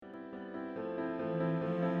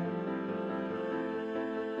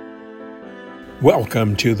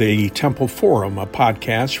Welcome to the Temple Forum, a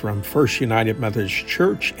podcast from First United Methodist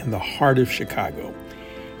Church in the heart of Chicago.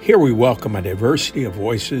 Here we welcome a diversity of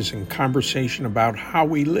voices and conversation about how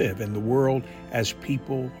we live in the world as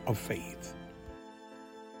people of faith.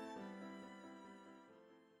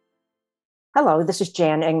 Hello, this is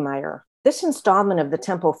Jan Engmeyer. This installment of the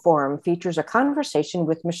Temple Forum features a conversation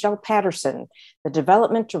with Michelle Patterson, the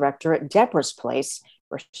Development Director at Deborah's Place,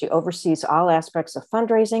 where she oversees all aspects of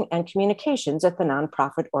fundraising and communications at the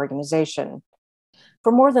nonprofit organization.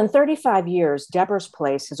 For more than 35 years, Deborah's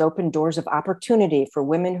Place has opened doors of opportunity for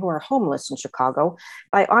women who are homeless in Chicago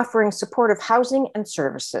by offering supportive housing and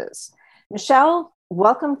services. Michelle,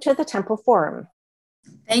 welcome to the Temple Forum.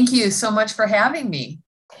 Thank you so much for having me.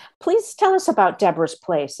 Please tell us about Deborah's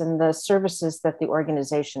Place and the services that the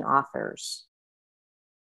organization offers.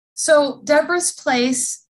 So Deborah's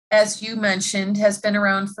Place, as you mentioned, has been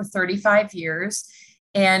around for 35 years,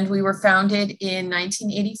 and we were founded in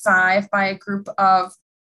 1985 by a group of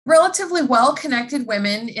relatively well-connected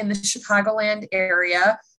women in the Chicagoland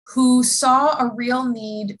area who saw a real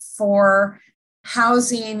need for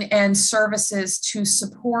housing and services to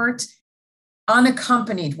support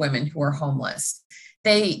unaccompanied women who are homeless.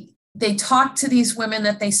 They talked to these women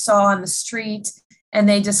that they saw on the street, and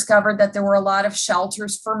they discovered that there were a lot of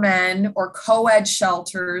shelters for men or co-ed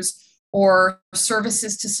shelters or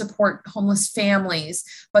services to support homeless families,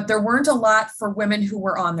 but there weren't a lot for women who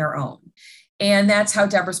were on their own. And that's how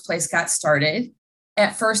Deborah's Place got started.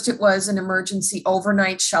 At first, it was an emergency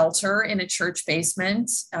overnight shelter in a church basement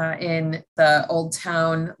in the Old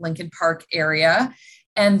Town Lincoln Park area.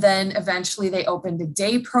 And then eventually they opened a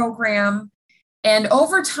day program, and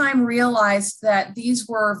over time realized that these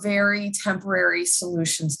were very temporary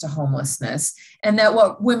solutions to homelessness and that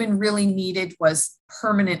what women really needed was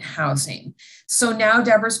permanent housing. So now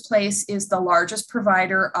Deborah's Place is the largest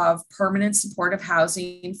provider of permanent supportive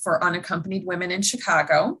housing for unaccompanied women in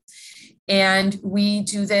Chicago. And we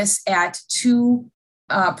do this at two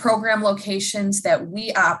program locations that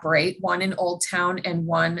we operate, one in Old Town and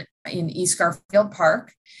one in East Garfield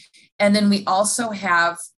Park. And then we also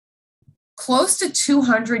have close to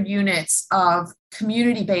 200 units of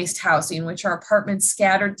community-based housing, which are apartments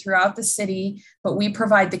scattered throughout the city, but we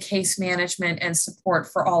provide the case management and support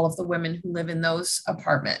for all of the women who live in those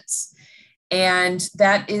apartments. And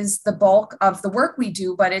that is the bulk of the work we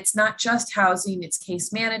do, but it's not just housing, it's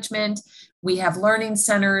case management. We have learning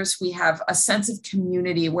centers. We have a sense of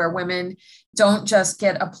community where women don't just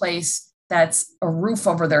get a place that's a roof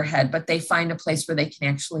over their head, but they find a place where they can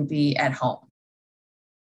actually be at home.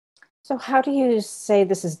 So how do you say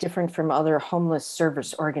this is different from other homeless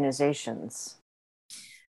service organizations?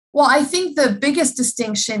 Well, I think the biggest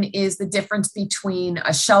distinction is the difference between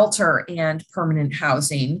a shelter and permanent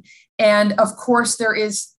housing. And of course, there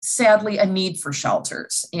is sadly a need for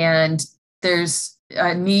shelters, and there's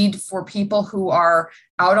a need for people who are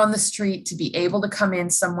out on the street to be able to come in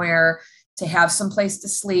somewhere, to have some place to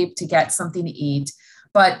sleep, to get something to eat.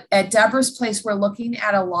 But at Deborah's Place, we're looking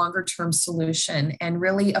at a longer term solution, and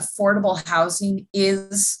really affordable housing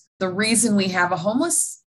is the reason we have a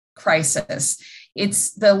homeless crisis.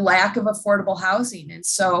 It's the lack of affordable housing. And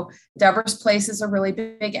so Deborah's Place is a really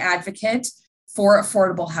big advocate for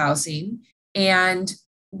affordable housing. And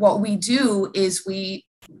what we do is we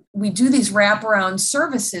do these wraparound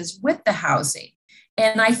services with the housing.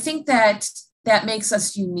 And I think that makes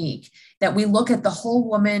us unique, that we look at the whole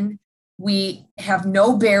woman. We have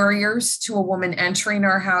no barriers to a woman entering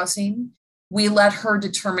our housing. We let her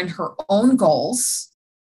determine her own goals,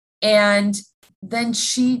 and then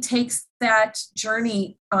she takes that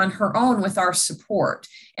journey on her own with our support.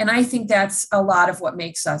 And I think that's a lot of what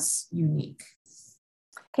makes us unique.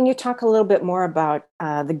 Can you talk a little bit more about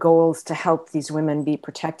the goals to help these women be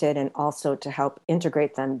protected and also to help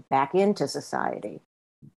integrate them back into society?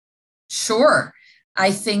 Sure.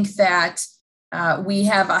 I think that we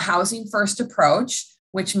have a housing first approach,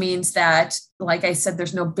 which means that, like I said,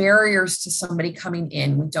 there's no barriers to somebody coming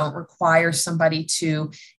in. We don't require somebody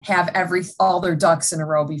to have all their ducks in a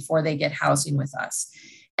row before they get housing with us.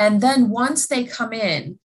 And then once they come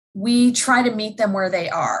in, we try to meet them where they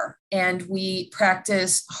are. And we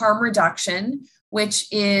practice harm reduction, which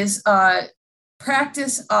is a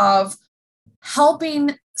practice of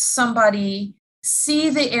helping somebody see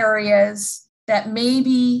the areas that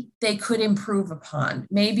maybe they could improve upon.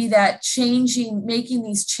 Maybe that making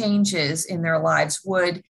these changes in their lives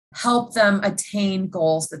would help them attain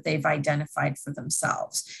goals that they've identified for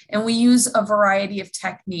themselves. And we use a variety of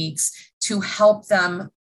techniques to help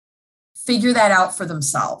them figure that out for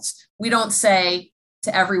themselves. We don't say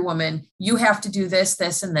to every woman, you have to do this,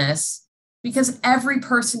 this, and this. because every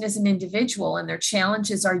person is an individual and their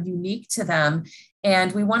challenges are unique to them.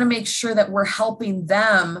 And we want to make sure that we're helping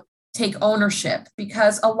them take ownership,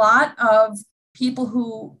 because a lot of people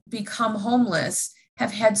who become homeless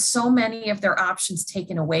have had so many of their options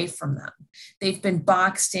taken away from them. They've been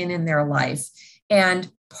boxed in their life.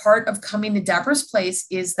 And part of coming to Deborah's Place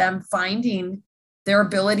is them finding their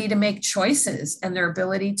ability to make choices and their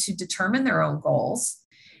ability to determine their own goals.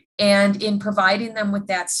 And in providing them with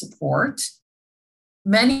that support,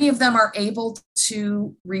 many of them are able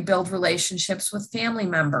to rebuild relationships with family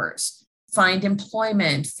members, find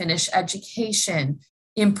employment, finish education,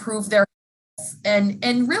 improve their health,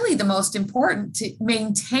 and really the most important, to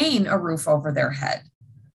maintain a roof over their head.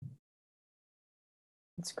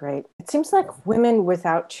 That's great. It seems like women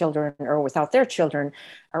without children or without their children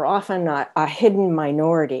are often a hidden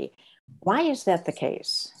minority. Why is that the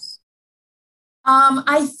case?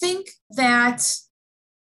 I think that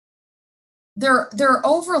they're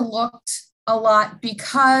overlooked a lot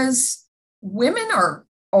because women are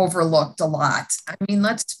overlooked a lot. I mean,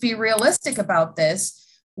 let's be realistic about this.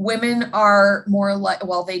 Women are more like,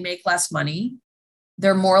 well, they make less money.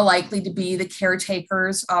 They're more likely to be the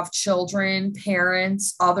caretakers of children,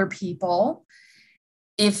 parents, other people.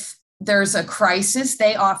 If there's a crisis,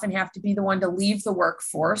 they often have to be the one to leave the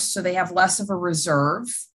workforce, so they have less of a reserve.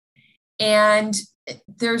 And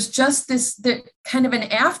there's just this kind of an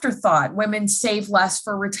afterthought. Women save less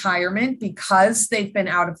for retirement because they've been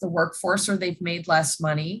out of the workforce or they've made less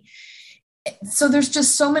money. So there's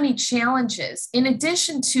just so many challenges, in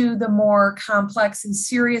addition to the more complex and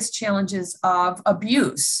serious challenges of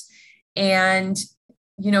abuse and,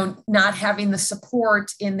 not having the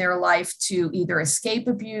support in their life to either escape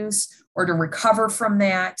abuse or to recover from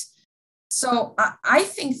that. So I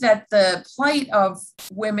think that the plight of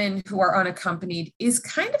women who are unaccompanied is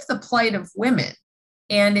kind of the plight of women.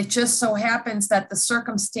 And it just so happens that the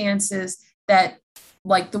circumstances that,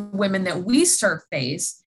 like the women that we serve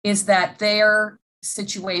face, is that their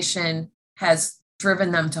situation has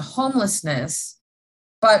driven them to homelessness.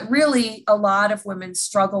 But really, a lot of women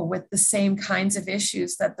struggle with the same kinds of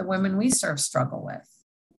issues that the women we serve struggle with.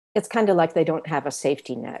 It's kind of like they don't have a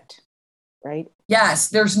safety net, right? Yes,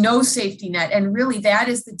 there's no safety net. And really, that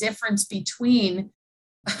is the difference between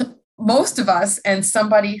most of us and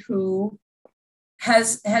somebody who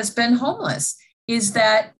has been homeless, is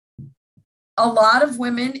that a lot of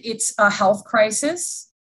women, it's a health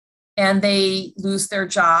crisis and they lose their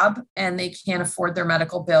job and they can't afford their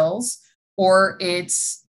medical bills, or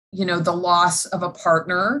it's, the loss of a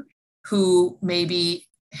partner who maybe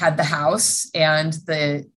had the house and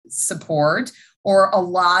the support, or a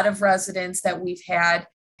lot of residents that we've had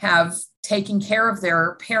have taken care of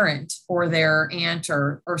their parent or their aunt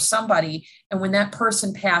or somebody. And when that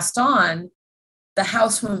person passed on, the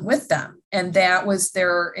house went with them. And that was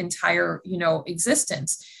their entire,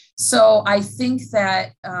 existence. So I think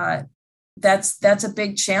that that's a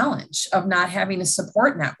big challenge of not having a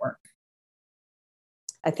support network.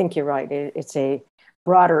 I think you're right. It's a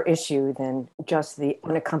broader issue than just the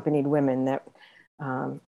unaccompanied women that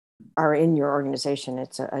are in your organization.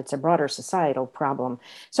 It's a broader societal problem.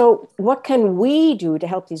 So what can we do to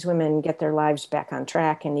help these women get their lives back on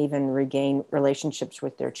track and even regain relationships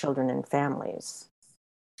with their children and families?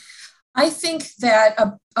 I think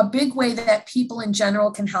that a big way that people in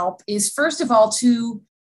general can help is, first of all, to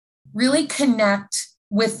really connect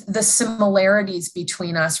with the similarities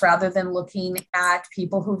between us rather than looking at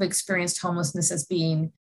people who've experienced homelessness as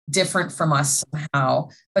being different from us somehow,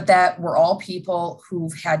 but that we're all people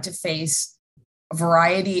who've had to face a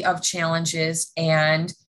variety of challenges.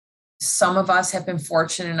 And some of us have been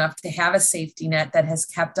fortunate enough to have a safety net that has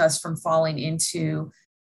kept us from falling into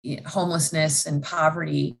homelessness and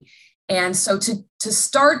poverty. And so to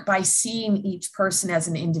start by seeing each person as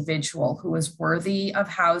an individual who is worthy of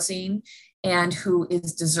housing and who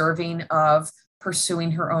is deserving of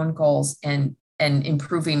pursuing her own goals and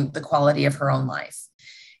improving the quality of her own life.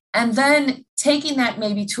 And then taking that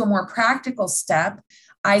maybe to a more practical step,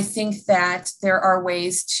 I think that there are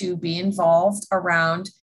ways to be involved around,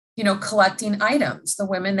 collecting items. The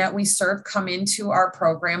women that we serve come into our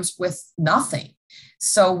programs with nothing.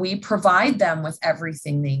 So we provide them with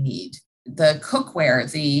everything they need: the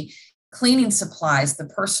cookware, the cleaning supplies, the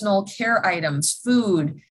personal care items,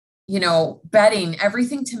 food, bedding,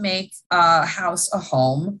 everything to make a house a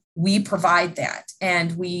home. We provide that.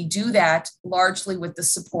 And we do that largely with the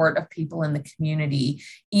support of people in the community,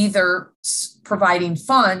 either providing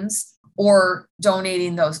funds or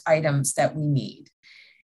donating those items that we need.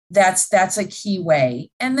 That's a key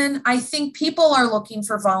way. And then I think people are looking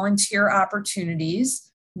for volunteer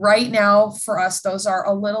opportunities Right now, for us, those are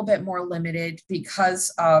a little bit more limited because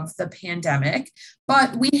of the pandemic,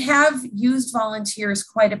 but we have used volunteers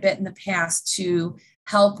quite a bit in the past to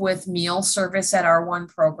help with meal service at our one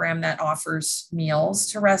program that offers meals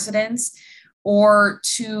to residents, or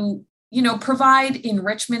to, provide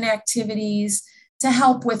enrichment activities, to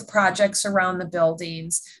help with projects around the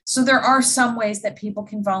buildings. So there are some ways that people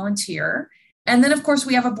can volunteer. And then, of course,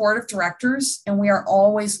 we have a board of directors, and we are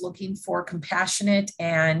always looking for compassionate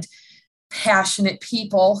and passionate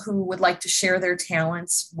people who would like to share their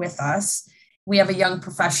talents with us. We have a young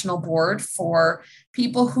professional board for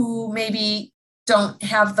people who maybe don't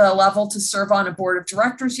have the level to serve on a board of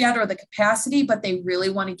directors yet, or the capacity, but they really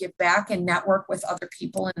want to give back and network with other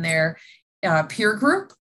people in their peer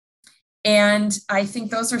group. And I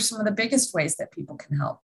think those are some of the biggest ways that people can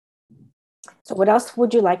help. So what else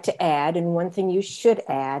would you like to add? And one thing you should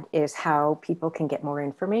add is how people can get more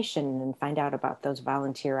information and find out about those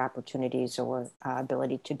volunteer opportunities or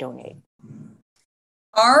ability to donate.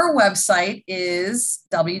 Our website is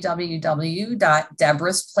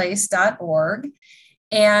www.deborahsplace.org.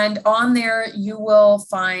 And on there, you will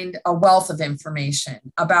find a wealth of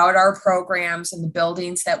information about our programs and the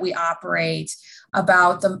buildings that we operate,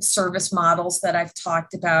 about the service models that I've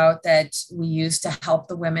talked about that we use to help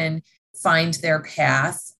the women find their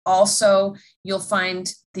path. Also, you'll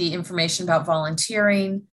find the information about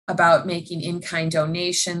volunteering, about making in-kind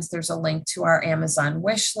donations. There's a link to our Amazon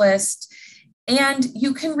wish list. And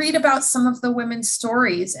you can read about some of the women's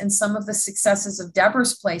stories and some of the successes of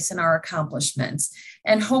Deborah's Place and our accomplishments.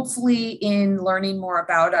 And hopefully, in learning more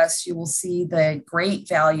about us, you will see the great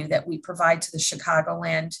value that we provide to the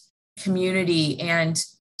Chicagoland community and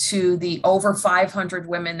to the over 500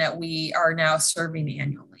 women that we are now serving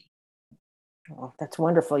annually. Well, that's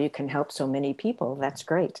wonderful. You can help so many people. That's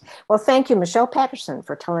great. Well, thank you, Michelle Patterson,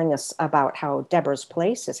 for telling us about how Deborah's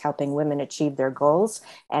Place is helping women achieve their goals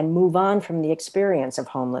and move on from the experience of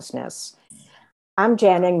homelessness. I'm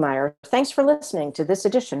Jan Engmeyer. Thanks for listening to this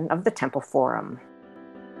edition of the Temple Forum.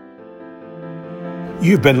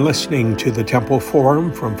 You've been listening to the Temple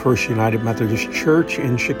Forum from First United Methodist Church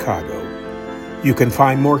in Chicago. You can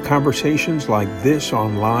find more conversations like this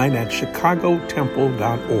online at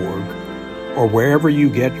chicagotemple.org or wherever you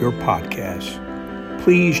get your podcasts.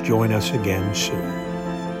 Please join us again soon.